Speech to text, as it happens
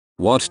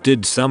What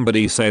did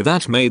somebody say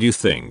that made you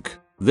think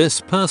this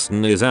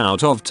person is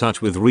out of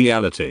touch with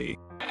reality?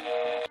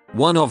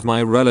 One of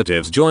my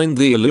relatives joined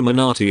the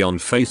Illuminati on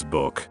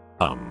Facebook.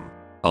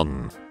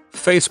 On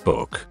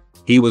Facebook.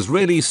 He was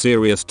really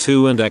serious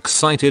too and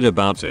excited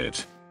about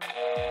it.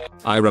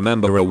 I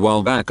remember a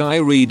while back I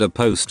read a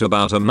post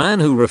about a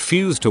man who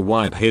refused to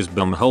wipe his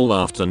bumhole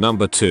after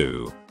number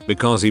 2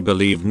 because he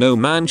believed no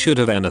man should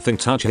have anything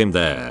touch him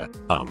there.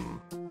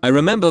 I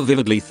remember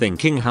vividly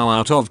thinking, how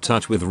out of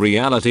touch with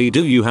reality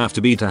do you have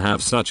to be to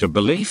have such a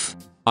belief?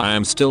 I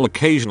am still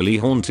occasionally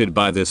haunted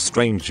by this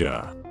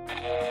stranger.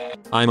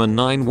 I'm a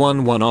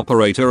 911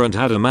 operator and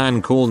had a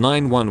man call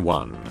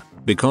 911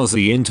 because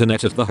the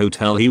internet at the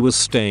hotel he was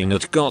staying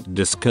at got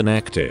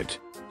disconnected.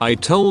 I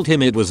told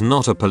him it was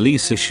not a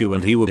police issue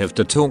and he would have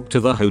to talk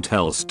to the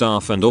hotel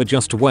staff and or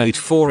just wait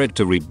for it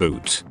to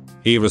reboot.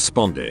 He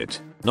responded,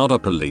 "Not a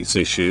police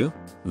issue?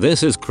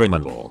 This is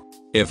criminal.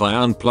 If I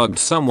unplugged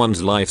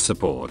someone's life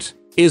support,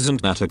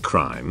 isn't that a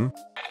crime?"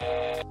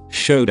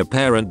 Showed a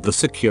parent the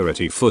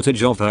security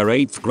footage of her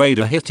 8th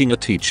grader hitting a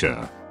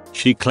teacher.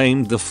 She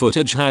claimed the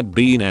footage had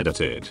been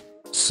edited.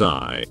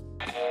 Sigh.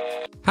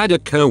 Had a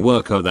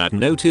co-worker that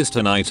noticed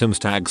an item's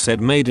tag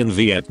said made in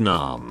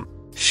Vietnam.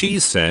 She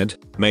said,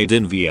 "Made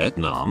in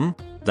Vietnam?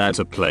 That's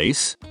a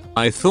place?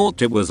 I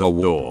thought it was a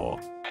war."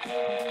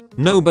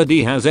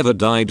 Nobody has ever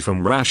died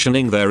from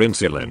rationing their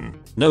insulin.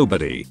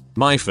 Nobody.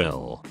 My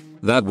Phil.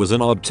 That was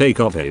an odd take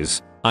of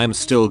his. I'm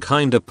still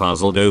kinda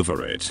puzzled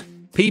over it.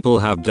 People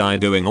have died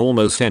doing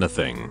almost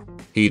anything.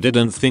 He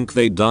didn't think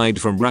they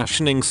died from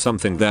rationing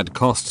something that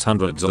costs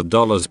hundreds of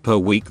dollars per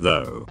week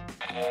though.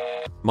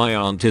 My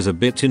aunt is a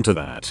bit into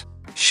that.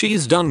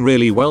 She's done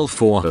really well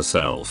for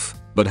herself,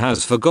 but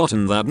has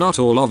forgotten that not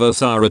all of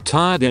us are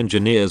retired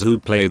engineers who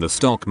play the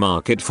stock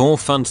market for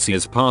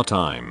funsies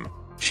part-time.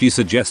 She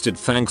suggested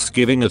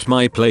Thanksgiving at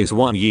my place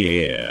one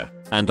year,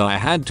 and I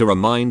had to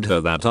remind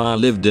her that I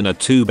lived in a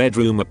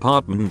 2-bedroom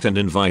apartment and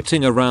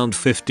inviting around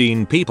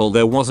 15 people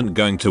there wasn't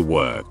going to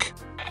work.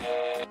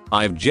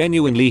 I've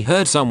genuinely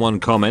heard someone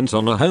comment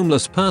on a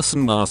homeless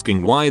person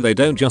asking why they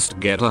don't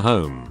just get a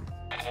home.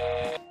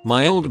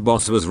 My old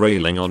boss was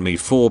railing on me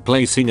for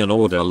placing an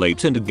order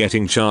late and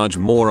getting charged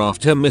more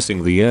after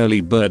missing the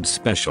early bird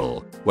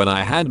special, when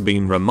I had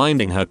been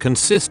reminding her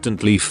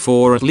consistently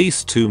for at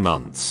least 2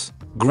 months,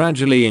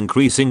 gradually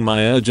increasing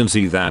my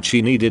urgency that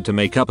she needed to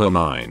make up her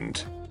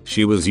mind.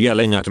 She was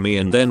yelling at me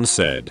and then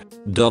said,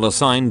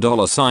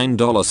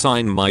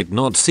 $$, might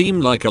not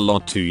seem like a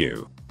lot to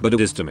you, but it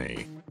is to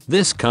me.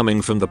 This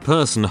coming from the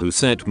person who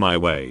set my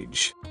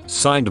wage,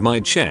 signed my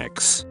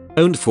checks,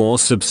 owned 4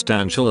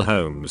 substantial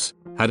homes,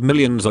 had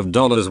millions of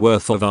dollars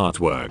worth of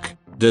artwork,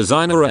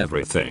 designer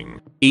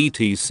everything,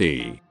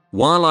 etc.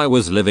 While I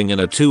was living in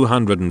a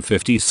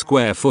 250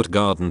 square foot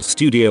garden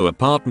studio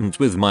apartment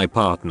with my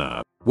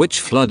partner,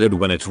 which flooded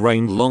when it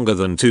rained longer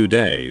than 2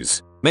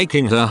 days,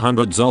 making her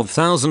hundreds of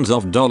thousands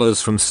of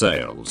dollars from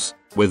sales,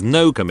 with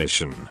no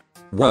commission.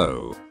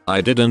 Whoa,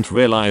 I didn't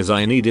realize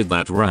I needed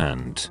that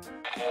rant.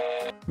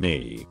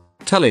 Me.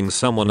 Telling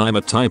someone I'm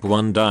a type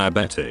 1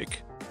 diabetic.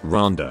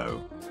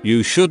 Rondo.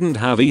 You shouldn't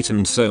have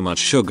eaten so much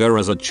sugar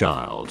as a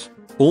child.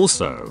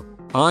 Also,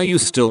 are you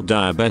still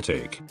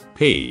diabetic?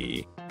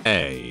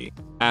 P.A.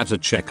 At a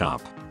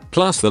checkup.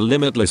 Plus the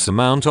limitless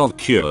amount of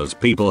cures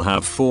people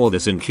have for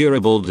this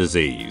incurable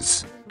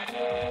disease.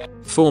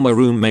 Former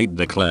roommate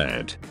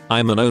declared,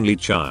 "I'm an only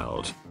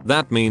child.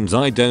 That means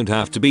I don't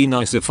have to be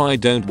nice if I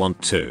don't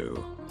want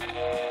to."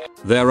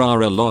 There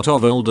are a lot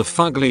of older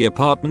fugly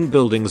apartment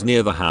buildings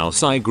near the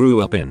house I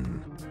grew up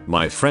in.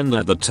 My friend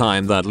at the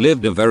time that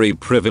lived a very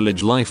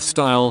privileged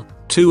lifestyle,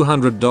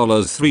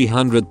 $200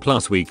 300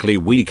 plus weekly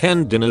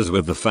weekend dinners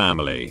with the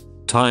family,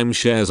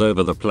 timeshares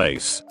over the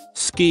place,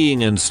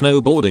 skiing and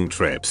snowboarding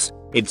trips,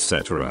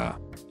 etc.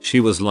 She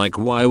was like,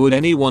 why would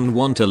anyone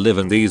want to live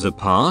in these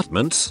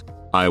apartments?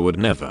 I would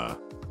never.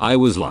 I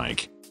was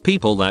like,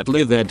 people that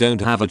live there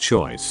don't have a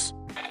choice.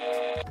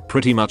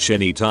 Pretty much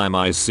any time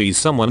I see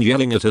someone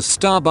yelling at a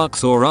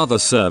Starbucks or other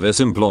service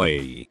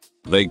employee,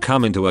 they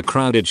come into a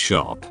crowded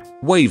shop,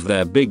 wave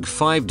their big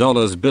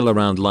 $5 bill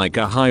around like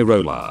a high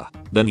roller,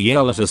 then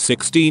yell at a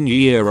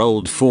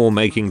 16-year-old for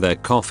making their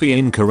coffee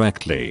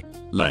incorrectly.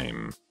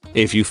 Lame.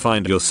 If you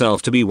find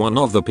yourself to be one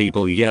of the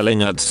people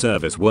yelling at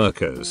service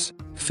workers,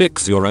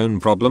 fix your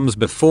own problems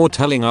before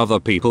telling other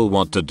people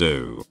what to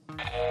do.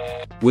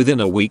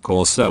 Within a week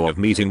or so of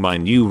meeting my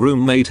new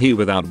roommate, he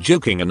without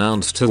joking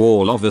announced to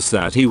all of us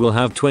that he will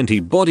have 20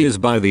 bodies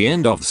by the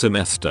end of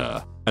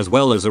semester, as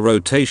well as a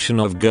rotation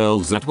of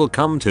girls that will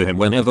come to him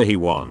whenever he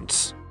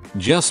wants.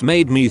 Just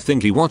made me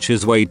think he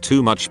watches way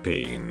too much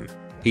Peen.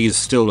 He's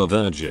still a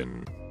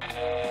virgin.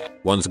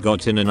 Once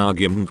got in an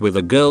argument with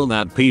a girl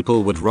that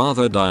people would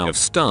rather die of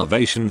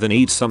starvation than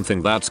eat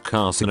something that's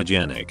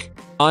carcinogenic.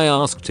 I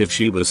asked if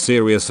she was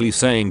seriously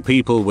saying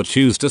people would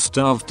choose to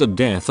starve to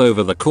death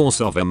over the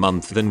course of a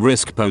month than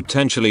risk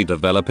potentially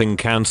developing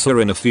cancer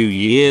in a few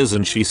years,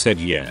 and she said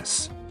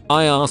yes.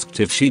 I asked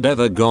if she'd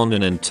ever gone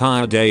an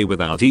entire day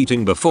without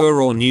eating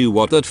before or knew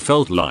what that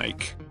felt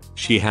like.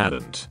 She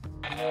hadn't.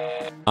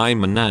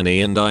 I'm a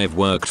nanny and I've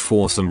worked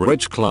for some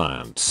rich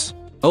clients.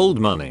 Old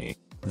money.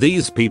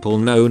 These people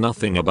know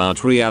nothing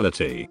about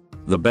reality.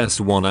 The best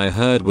one I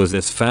heard was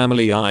this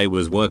family I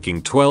was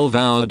working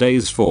 12-hour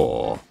days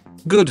for.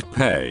 Good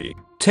pay.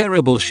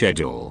 Terrible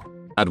schedule.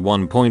 At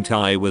one point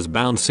I was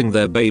bouncing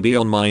their baby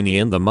on my knee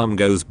and the mum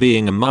goes,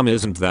 being a mum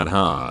isn't that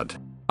hard.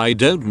 I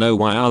don't know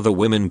why other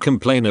women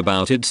complain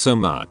about it so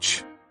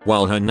much,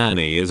 while her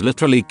nanny is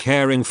literally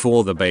caring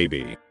for the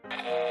baby.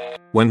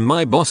 When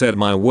my boss said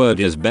my word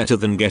is better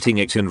than getting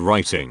it in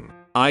writing,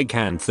 I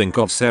can think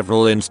of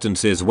several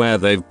instances where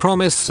they've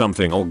promised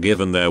something or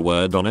given their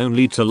word on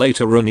only to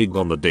later renege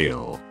on the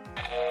deal.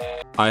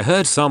 I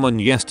heard someone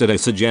yesterday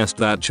suggest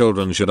that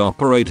children should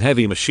operate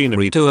heavy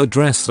machinery to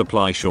address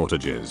supply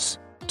shortages.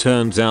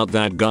 Turns out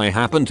that guy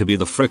happened to be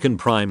the frickin'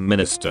 Prime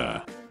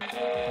Minister.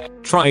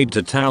 Tried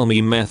to tell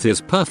me meth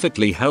is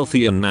perfectly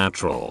healthy and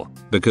natural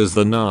because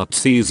the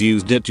Nazis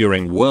used it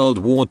during World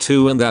War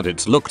II and that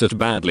it's looked at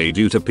badly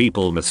due to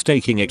people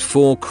mistaking it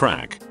for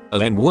crack,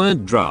 a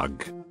N-word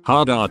drug.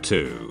 Hard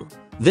R2.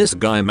 This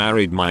guy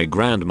married my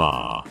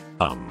grandma.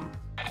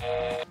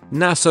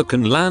 NASA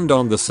can land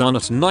on the sun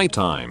at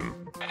nighttime.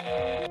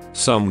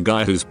 Some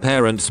guy whose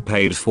parents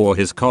paid for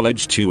his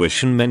college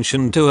tuition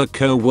mentioned to a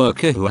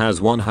co-worker who has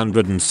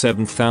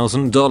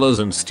 $107,000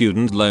 in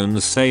student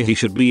loans say he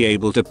should be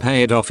able to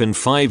pay it off in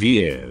 5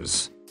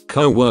 years.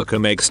 Co-worker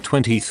makes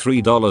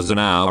 $23 an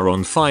hour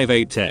on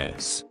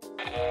 5/8s.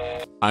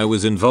 I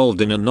was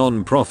involved in a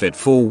non-profit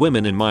for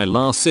women in my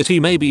last city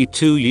maybe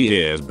 2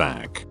 years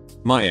back.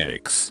 My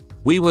ex,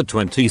 we were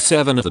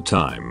 27 at the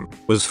time,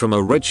 was from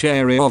a rich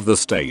area of the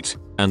state,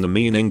 and the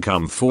mean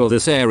income for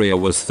this area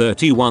was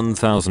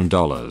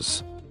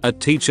 $31,000. A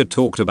teacher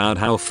talked about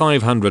how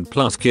 500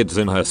 plus kids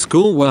in her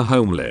school were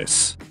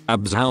homeless.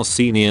 How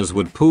seniors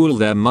would pool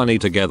their money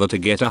together to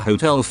get a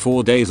hotel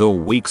for days or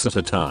weeks at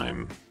a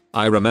time.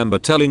 I remember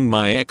telling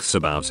my ex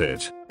about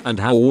it, and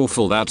how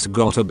awful that's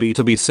gotta be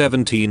to be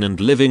 17 and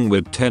living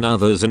with 10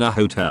 others in a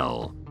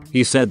hotel.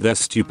 He said they're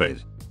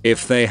stupid.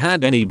 If they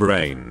had any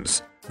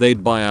brains,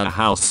 they'd buy a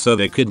house so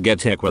they could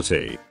get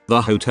equity.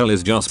 The hotel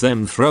is just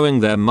them throwing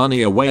their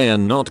money away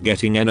and not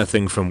getting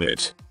anything from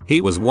it.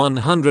 He was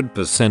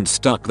 100%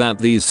 stuck that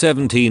these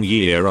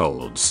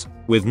 17-year-olds,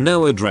 with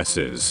no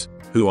addresses,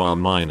 who are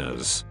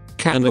minors,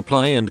 can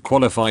apply and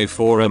qualify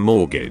for a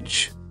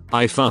mortgage.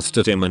 I fussed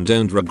at him and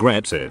don't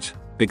regret it,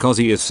 because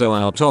he is so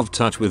out of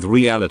touch with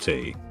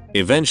reality.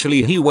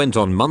 Eventually he went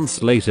on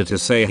months later to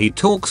say he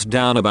talks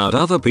down about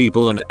other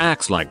people and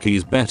acts like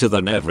he's better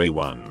than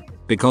everyone.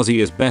 Because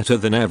he is better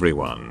than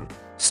everyone.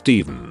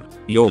 Steven,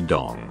 you're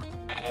dong.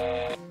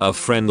 A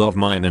friend of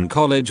mine in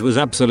college was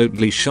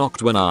absolutely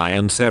shocked when I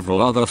and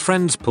several other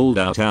friends pulled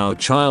out our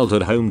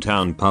childhood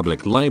hometown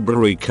public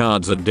library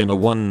cards at dinner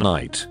one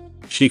night.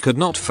 She could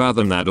not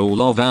fathom that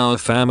all of our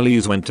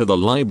families went to the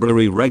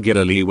library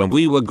regularly when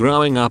we were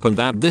growing up and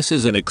that this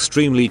is an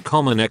extremely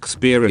common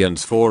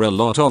experience for a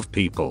lot of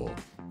people.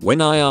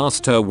 When I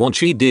asked her what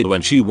she did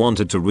when she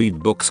wanted to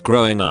read books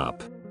growing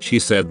up, she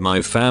said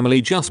my family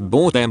just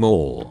bought them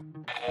all.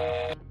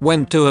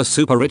 Went to a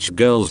super rich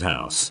girl's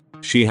house.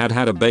 She had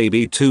had a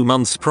baby 2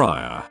 months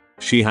prior.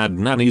 She had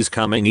nannies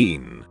coming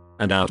in,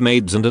 and out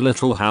maids and a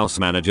little house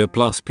manager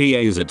plus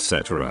PAs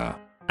etc.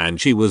 And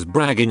she was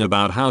bragging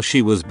about how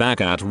she was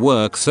back at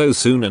work so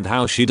soon and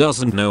how she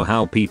doesn't know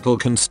how people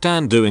can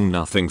stand doing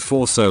nothing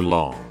for so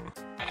long.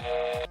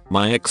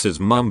 My ex's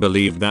mum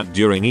believed that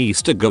during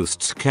Easter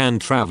ghosts can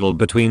travel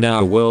between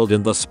our world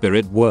and the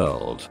spirit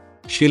world.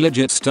 She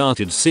legit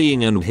started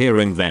seeing and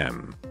hearing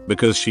them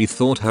because she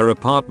thought her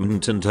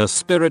apartment and her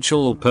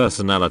spiritual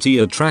personality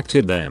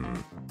attracted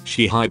them.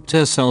 She hyped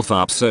herself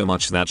up so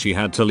much that she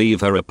had to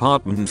leave her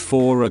apartment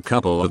for a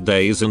couple of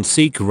days and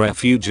seek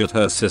refuge at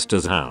her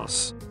sister's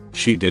house.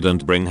 She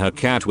didn't bring her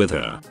cat with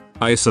her.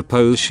 I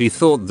suppose she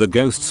thought the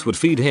ghosts would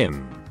feed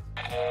him.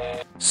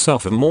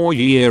 Sophomore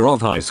year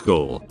of high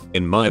school,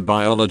 in my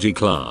biology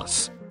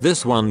class,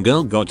 this one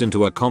girl got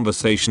into a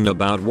conversation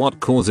about what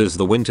causes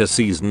the winter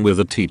season with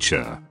a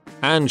teacher.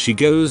 And she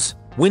goes,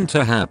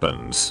 "Winter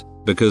happens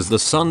because the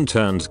sun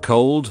turns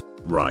cold,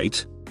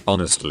 right?"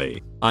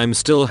 Honestly, I'm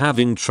still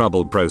having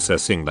trouble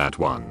processing that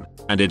one,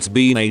 and it's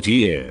been 8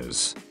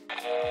 years.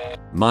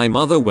 My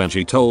mother, when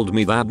she told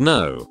me that,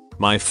 no,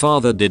 my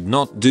father did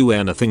not do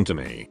anything to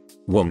me.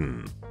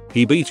 Woman.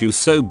 He beat you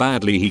so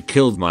badly he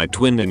killed my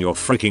twin in your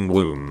freaking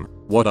womb.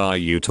 What are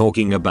you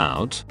talking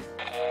about?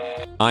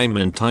 I'm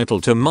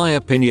entitled to my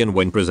opinion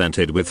when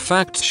presented with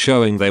facts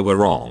showing they were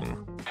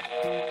wrong.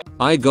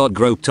 I got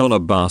groped on a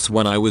bus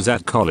when I was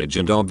at college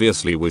and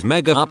obviously was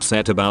mega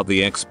upset about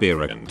the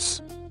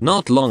experience.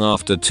 Not long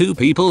after, 2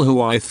 people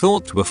who I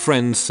thought were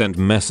friends sent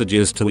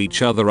messages to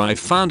each other. I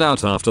found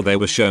out after they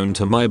were shown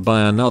to me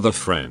by another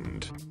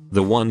friend.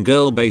 The one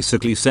girl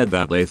basically said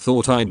that they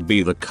thought I'd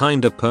be the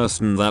kind of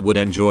person that would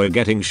enjoy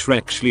getting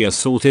sexually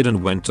assaulted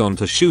and went on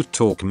to shoot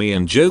talk me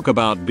and joke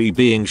about me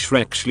being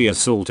sexually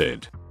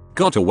assaulted.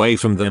 Got away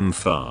from them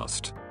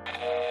fast.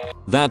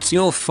 That's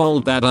your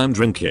fault that I'm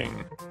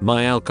drinking.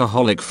 My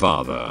alcoholic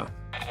father.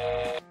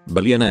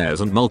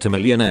 Billionaires and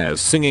multimillionaires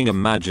singing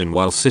Imagine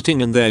while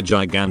sitting in their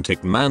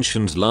gigantic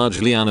mansions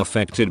largely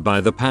unaffected by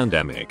the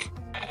pandemic.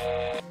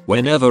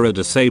 Whenever a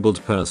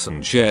disabled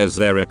person shares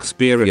their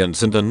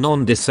experience and a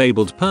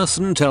non-disabled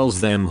person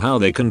tells them how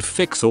they can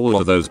fix all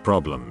of those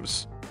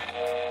problems.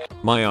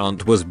 My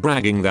aunt was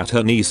bragging that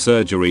her knee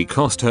surgery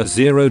cost her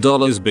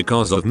 $0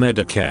 because of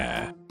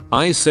Medicare.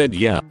 I said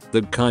yeah,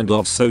 that kind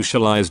of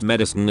socialized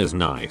medicine is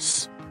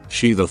nice.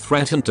 She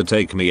threatened to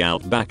take me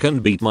out back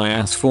and beat my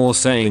ass for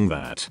saying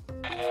that.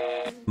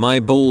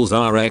 My balls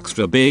are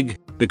extra big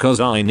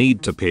because I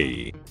need to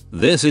pee.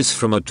 This is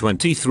from a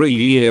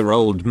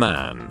 23-year-old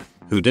man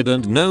who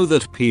didn't know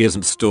that pee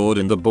isn't stored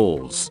in the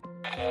balls.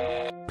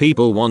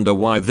 People wonder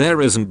why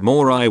there isn't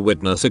more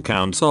eyewitness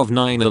accounts of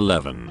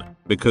 9/11,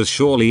 because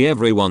surely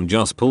everyone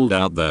just pulled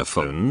out their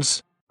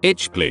phones.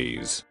 Itch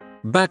please.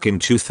 Back in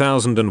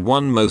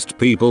 2001 most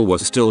people were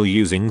still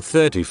using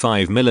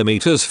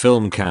 35mm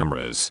film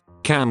cameras.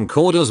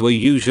 Camcorders were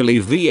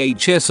usually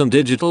VHS and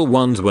digital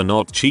ones were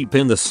not cheap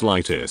in the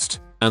slightest,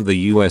 and the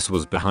US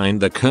was behind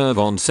the curve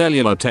on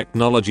cellular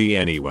technology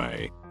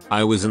anyway.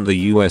 I was in the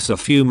US a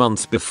few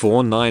months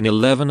before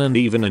 9/11 and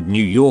even in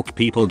New York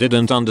people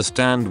didn't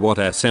understand what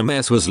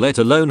SMS was, let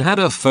alone had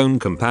a phone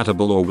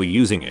compatible or were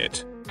using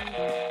it.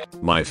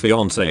 My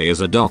fiance is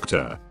a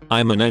doctor.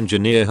 I'm an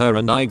engineer, her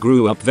and I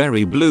grew up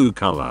very blue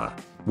collar.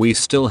 We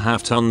still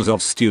have tons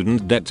of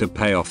student debt to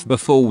pay off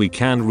before we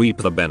can reap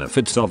the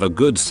benefits of a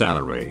good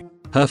salary.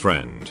 Her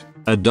friend,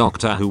 a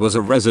doctor who was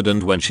a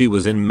resident when she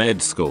was in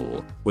med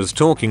school, was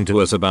talking to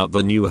us about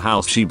the new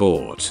house she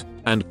bought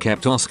and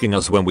kept asking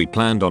us when we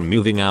planned on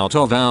moving out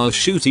of our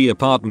shitty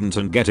apartment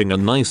and getting a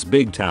nice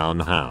big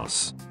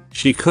townhouse.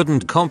 She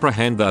couldn't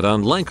comprehend that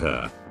unlike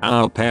her,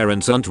 our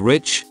parents aren't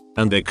rich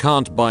and they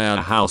can't buy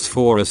a house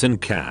for us in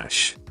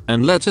cash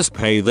and let us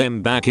pay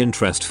them back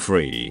interest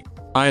free.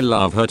 I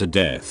love her to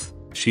death.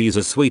 She's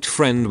a sweet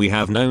friend we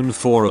have known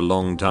for a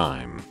long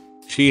time.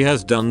 She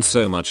has done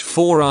so much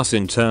for us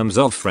in terms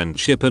of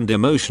friendship and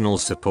emotional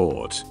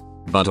support.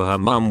 But her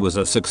mum was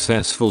a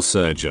successful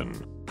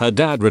surgeon. Her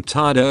dad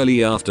retired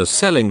early after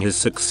selling his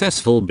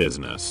successful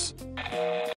business.